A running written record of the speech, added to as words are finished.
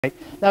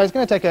Now it's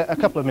going to take a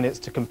couple of minutes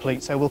to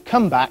complete, so we'll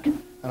come back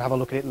and have a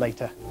look at it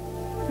later.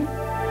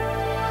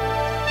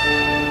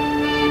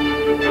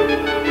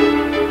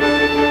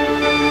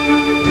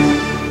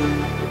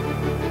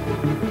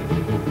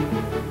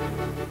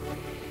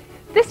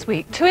 This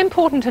week, two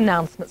important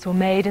announcements were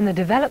made in the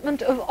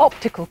development of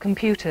optical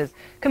computers,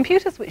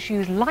 computers which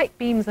use light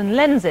beams and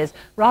lenses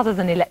rather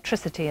than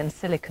electricity and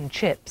silicon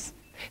chips.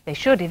 They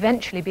should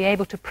eventually be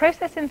able to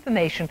process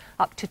information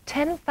up to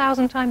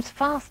 10,000 times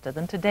faster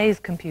than today's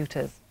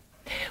computers.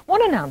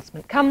 One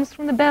announcement comes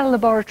from the Bell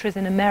laboratories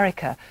in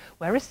America,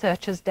 where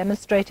researchers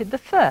demonstrated the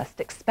first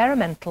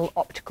experimental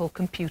optical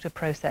computer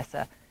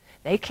processor.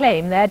 They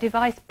claim their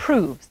device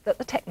proves that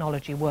the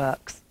technology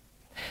works.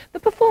 The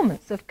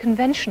performance of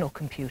conventional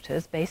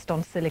computers based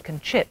on silicon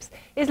chips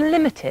is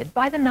limited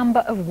by the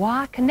number of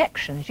wire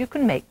connections you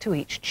can make to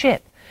each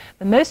chip.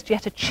 The most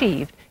yet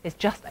achieved is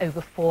just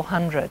over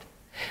 400.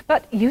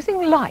 But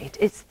using light,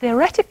 it's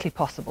theoretically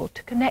possible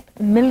to connect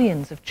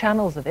millions of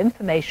channels of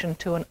information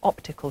to an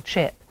optical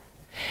chip.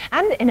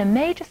 And in a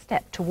major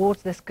step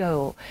towards this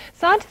goal,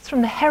 scientists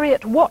from the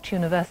Heriot-Watt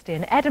University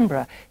in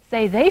Edinburgh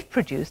say they've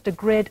produced a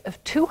grid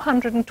of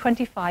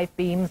 225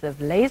 beams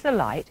of laser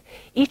light,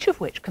 each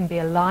of which can be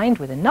aligned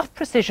with enough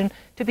precision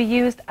to be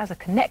used as a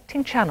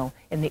connecting channel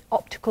in the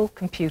optical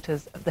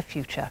computers of the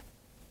future.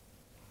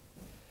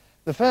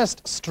 The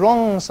first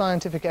strong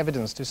scientific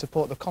evidence to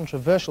support the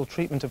controversial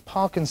treatment of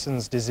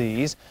Parkinson's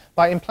disease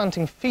by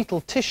implanting fetal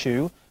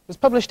tissue was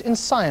published in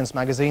Science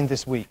magazine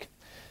this week.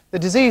 The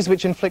disease,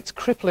 which inflicts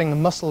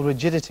crippling muscle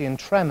rigidity and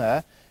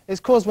tremor,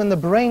 is caused when the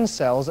brain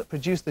cells that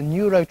produce the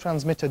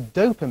neurotransmitter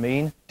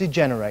dopamine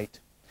degenerate.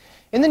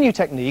 In the new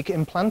technique,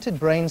 implanted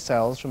brain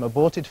cells from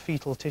aborted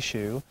fetal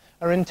tissue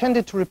are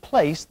intended to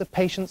replace the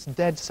patient's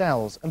dead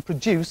cells and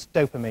produce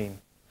dopamine.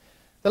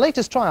 The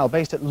latest trial,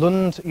 based at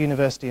Lund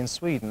University in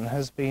Sweden,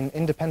 has been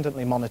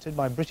independently monitored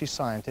by British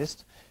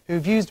scientists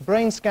who've used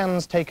brain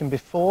scans taken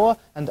before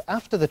and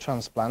after the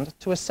transplant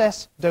to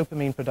assess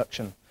dopamine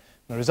production.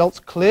 The results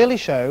clearly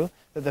show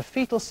that the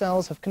fetal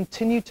cells have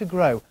continued to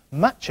grow,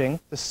 matching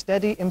the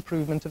steady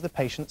improvement of the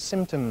patient's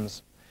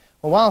symptoms.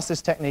 Well, whilst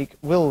this technique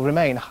will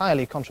remain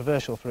highly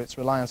controversial for its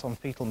reliance on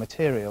fetal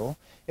material,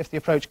 if the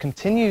approach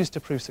continues to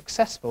prove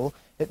successful,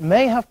 it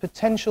may have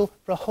potential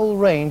for a whole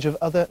range of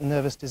other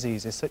nervous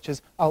diseases, such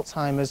as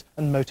Alzheimer's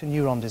and motor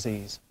neuron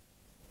disease.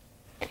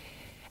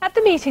 At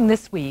the meeting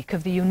this week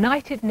of the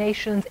United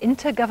Nations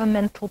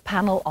Intergovernmental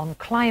Panel on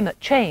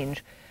Climate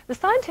Change, the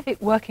scientific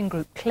working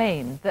group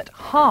claimed that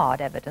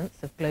hard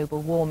evidence of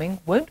global warming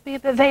won't be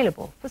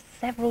available for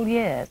several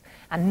years,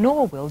 and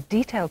nor will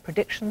detailed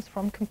predictions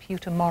from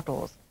computer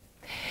models.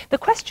 The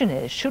question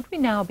is, should we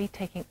now be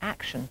taking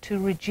action to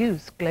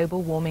reduce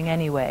global warming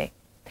anyway?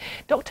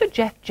 Dr.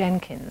 Jeff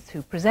Jenkins,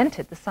 who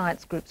presented the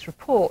science group's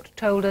report,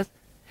 told us,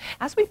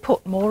 as we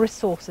put more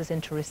resources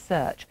into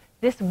research,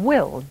 this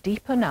will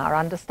deepen our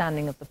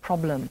understanding of the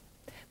problem.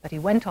 But he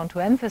went on to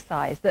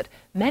emphasize that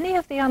many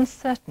of the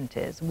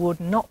uncertainties would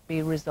not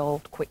be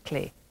resolved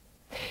quickly.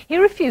 He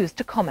refused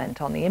to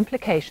comment on the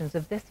implications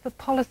of this for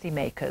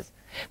policymakers,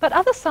 but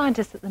other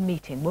scientists at the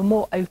meeting were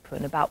more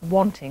open about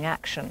wanting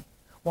action.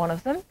 One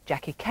of them,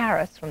 Jackie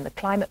Carras from the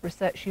Climate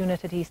Research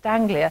Unit at East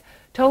Anglia,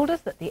 told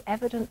us that the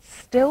evidence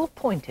still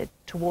pointed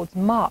towards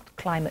marked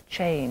climate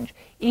change,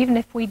 even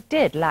if we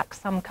did lack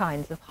some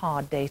kinds of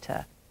hard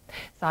data.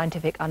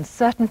 Scientific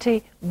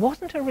uncertainty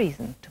wasn't a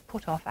reason to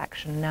put off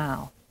action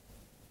now.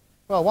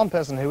 Well, one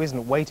person who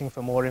isn't waiting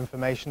for more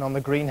information on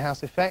the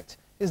greenhouse effect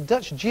is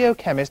Dutch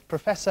geochemist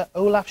Professor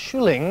Olaf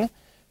Schulling,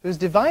 who's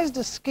devised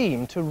a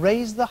scheme to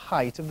raise the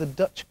height of the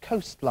Dutch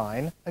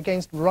coastline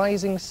against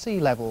rising sea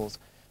levels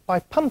by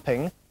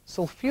pumping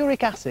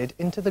sulfuric acid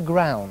into the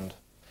ground.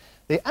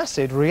 The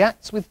acid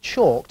reacts with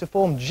chalk to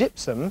form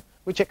gypsum,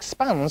 which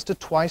expands to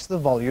twice the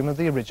volume of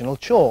the original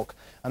chalk,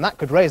 and that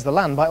could raise the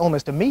land by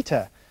almost a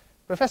metre.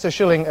 Professor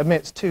Schulling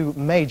admits two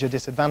major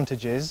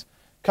disadvantages.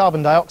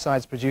 Carbon dioxide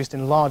is produced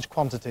in large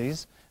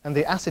quantities, and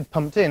the acid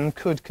pumped in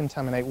could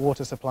contaminate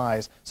water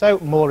supplies, so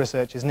more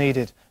research is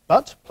needed.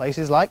 But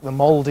places like the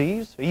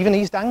Maldives, even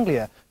East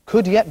Anglia,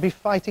 could yet be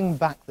fighting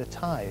back the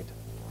tide.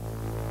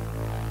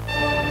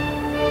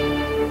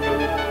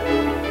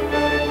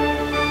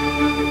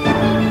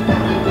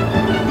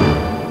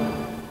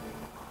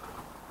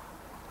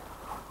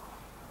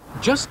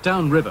 Just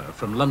downriver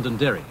from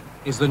Londonderry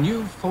is the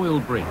new Foyle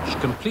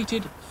Bridge,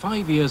 completed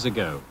 5 years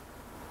ago.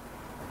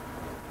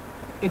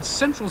 Its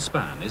central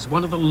span is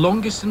one of the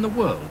longest in the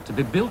world to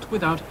be built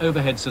without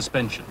overhead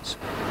suspensions.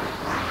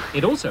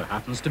 It also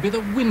happens to be the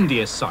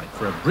windiest site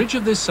for a bridge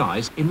of this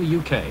size in the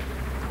UK.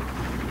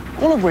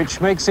 All of which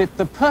makes it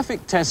the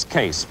perfect test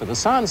case for the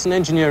Science and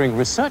Engineering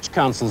Research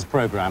Council's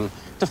programme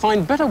to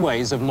find better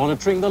ways of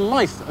monitoring the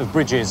life of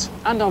bridges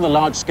and other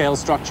large-scale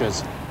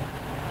structures.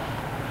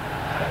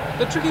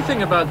 The tricky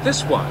thing about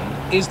this one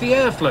is the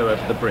airflow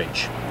over the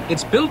bridge.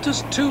 It's built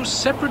as two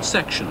separate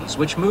sections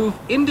which move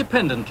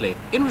independently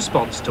in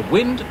response to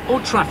wind or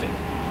traffic.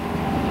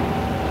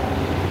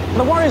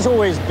 The worry's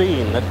always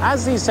been that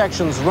as these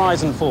sections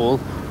rise and fall,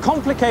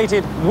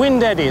 complicated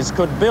wind eddies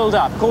could build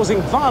up,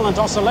 causing violent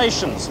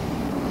oscillations.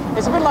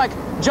 It's a bit like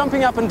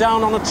jumping up and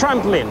down on a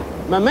trampoline.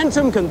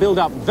 Momentum can build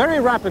up very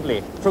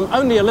rapidly from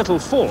only a little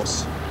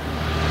force.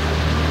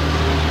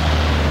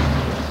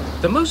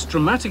 The most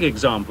dramatic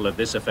example of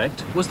this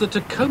effect was the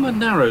Tacoma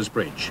Narrows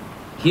Bridge.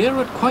 Here,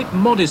 at quite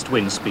modest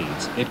wind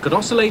speeds, it could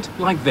oscillate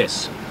like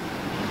this.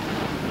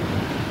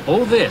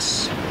 Or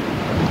this.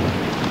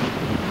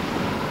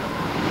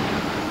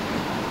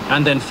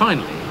 And then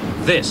finally,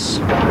 this.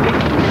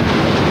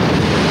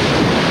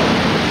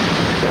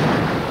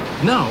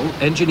 Now,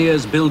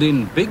 engineers build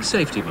in big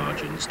safety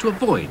margins to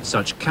avoid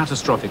such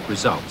catastrophic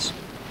results.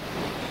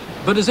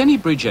 But as any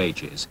bridge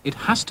ages, it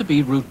has to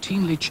be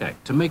routinely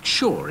checked to make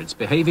sure it's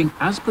behaving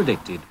as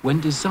predicted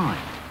when designed.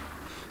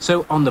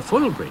 So on the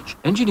Foyle Bridge,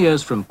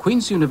 engineers from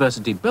Queen's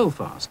University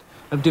Belfast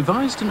have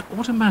devised an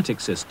automatic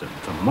system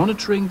for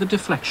monitoring the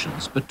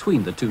deflections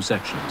between the two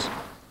sections.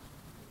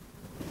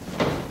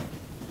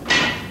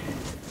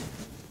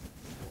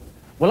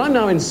 Well, I'm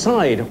now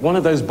inside one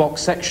of those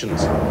box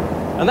sections,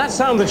 and that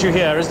sound that you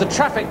hear is the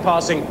traffic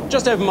passing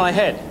just over my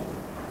head.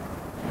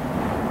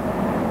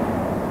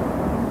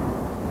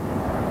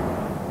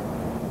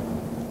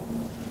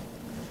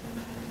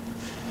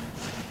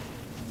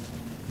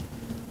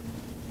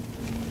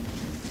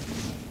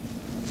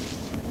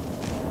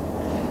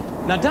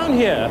 Now, down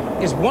here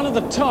is one of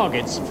the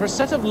targets for a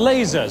set of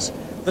lasers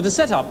that are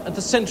set up at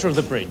the center of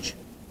the bridge.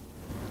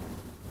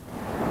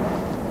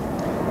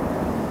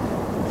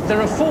 There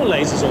are 4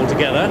 lasers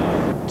altogether,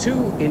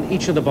 2 in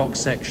each of the box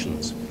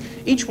sections.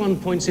 Each one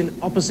points in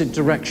opposite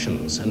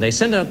directions, and they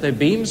send out their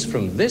beams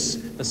from this,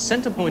 the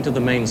center point of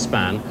the main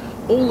span,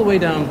 all the way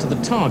down to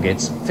the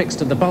targets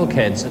fixed at the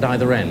bulkheads at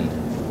either end.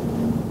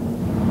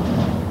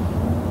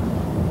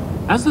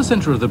 As the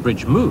center of the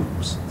bridge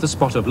moves, the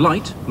spot of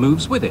light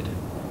moves with it.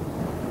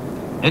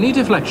 Any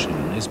deflection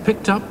is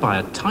picked up by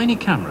a tiny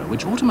camera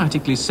which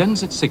automatically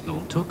sends its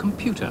signal to a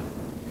computer.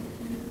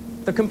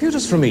 The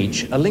computers from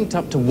each are linked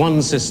up to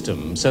one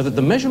system so that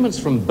the measurements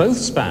from both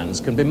spans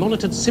can be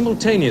monitored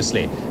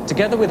simultaneously,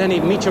 together with any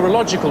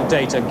meteorological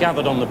data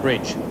gathered on the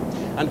bridge.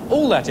 And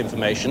all that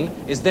information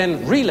is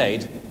then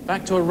relayed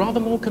back to a rather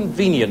more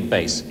convenient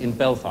base in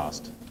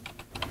Belfast.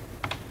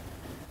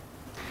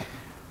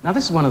 Now,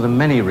 this is one of the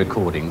many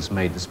recordings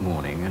made this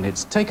morning, and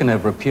it's taken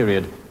over a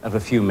period of a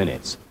few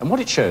minutes. And what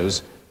it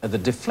shows are the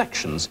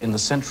deflections in the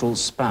central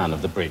span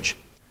of the bridge.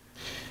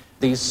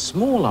 These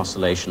small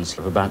oscillations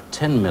of about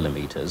 10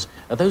 millimeters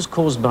are those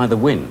caused by the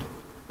wind.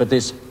 But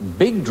this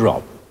big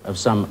drop of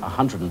some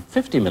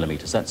 150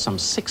 millimeters, that's some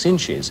 6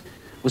 inches,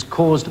 was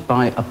caused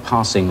by a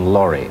passing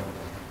lorry.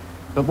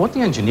 But what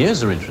the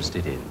engineers are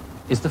interested in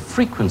is the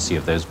frequency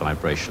of those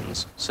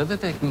vibrations, so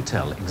that they can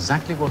tell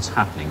exactly what's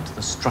happening to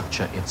the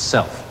structure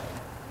itself.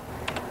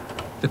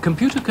 The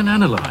computer can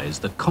analyze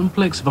the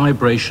complex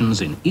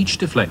vibrations in each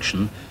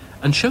deflection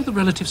and show the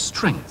relative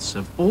strengths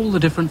of all the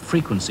different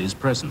frequencies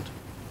present.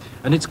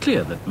 And it's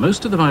clear that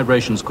most of the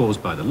vibrations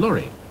caused by the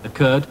lorry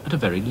occurred at a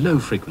very low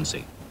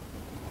frequency.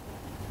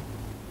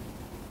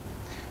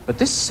 But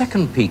this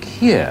second peak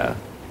here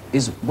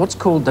is what's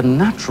called the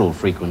natural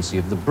frequency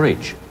of the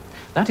bridge.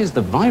 That is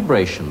the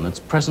vibration that's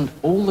present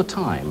all the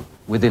time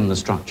within the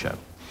structure.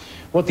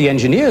 What the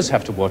engineers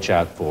have to watch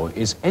out for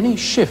is any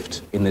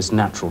shift in this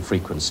natural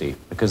frequency,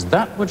 because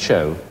that would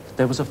show that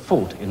there was a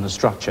fault in the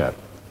structure,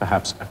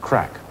 perhaps a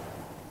crack.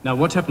 Now,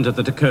 what happened at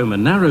the Tacoma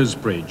Narrows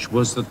Bridge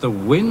was that the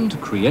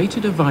wind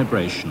created a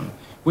vibration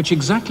which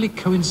exactly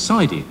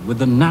coincided with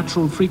the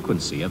natural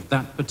frequency of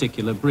that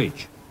particular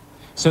bridge.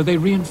 So they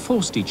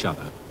reinforced each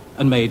other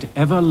and made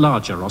ever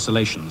larger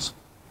oscillations.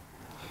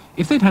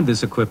 If they'd had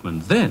this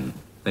equipment then,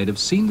 they'd have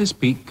seen this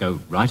peak go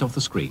right off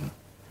the screen.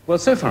 Well,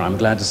 so far, I'm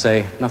glad to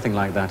say nothing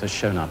like that has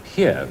shown up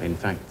here. In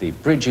fact, the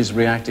bridge is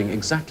reacting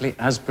exactly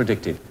as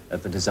predicted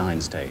at the design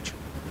stage.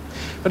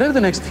 But over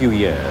the next few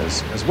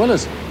years, as well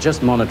as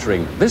just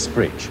monitoring this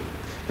bridge,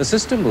 the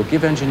system will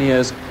give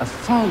engineers a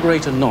far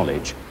greater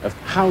knowledge of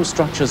how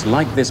structures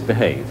like this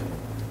behave,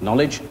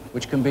 knowledge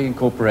which can be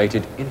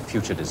incorporated in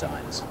future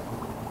designs.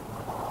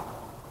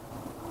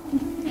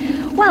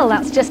 Well,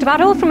 that's just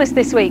about all from us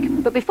this week.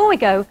 But before we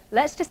go,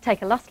 let's just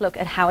take a last look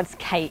at Howard's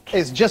cake.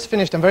 It's just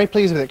finished. I'm very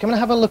pleased with it. Come and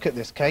have a look at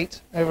this,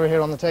 Kate, over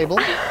here on the table.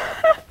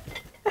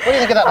 What do you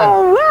think of that then?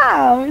 Oh,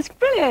 wow, it's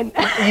brilliant.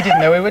 You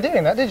didn't know we were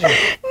doing that, did you?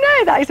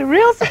 No, that is a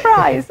real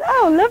surprise.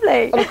 Oh,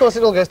 lovely. And of course,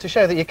 it all goes to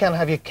show that you can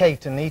have your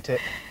cake and eat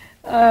it.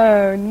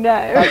 Oh, no.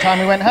 That time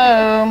we went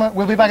home.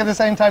 We'll be back at the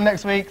same time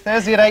next week,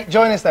 Thursday at 8.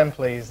 Join us then,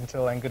 please.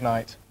 Until then, good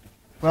night.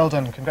 Well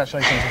done.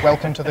 Congratulations.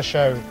 Welcome to the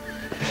show.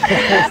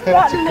 So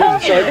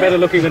better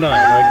looking than I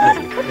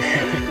am.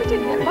 You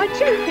didn't get my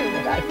joke in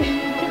with that.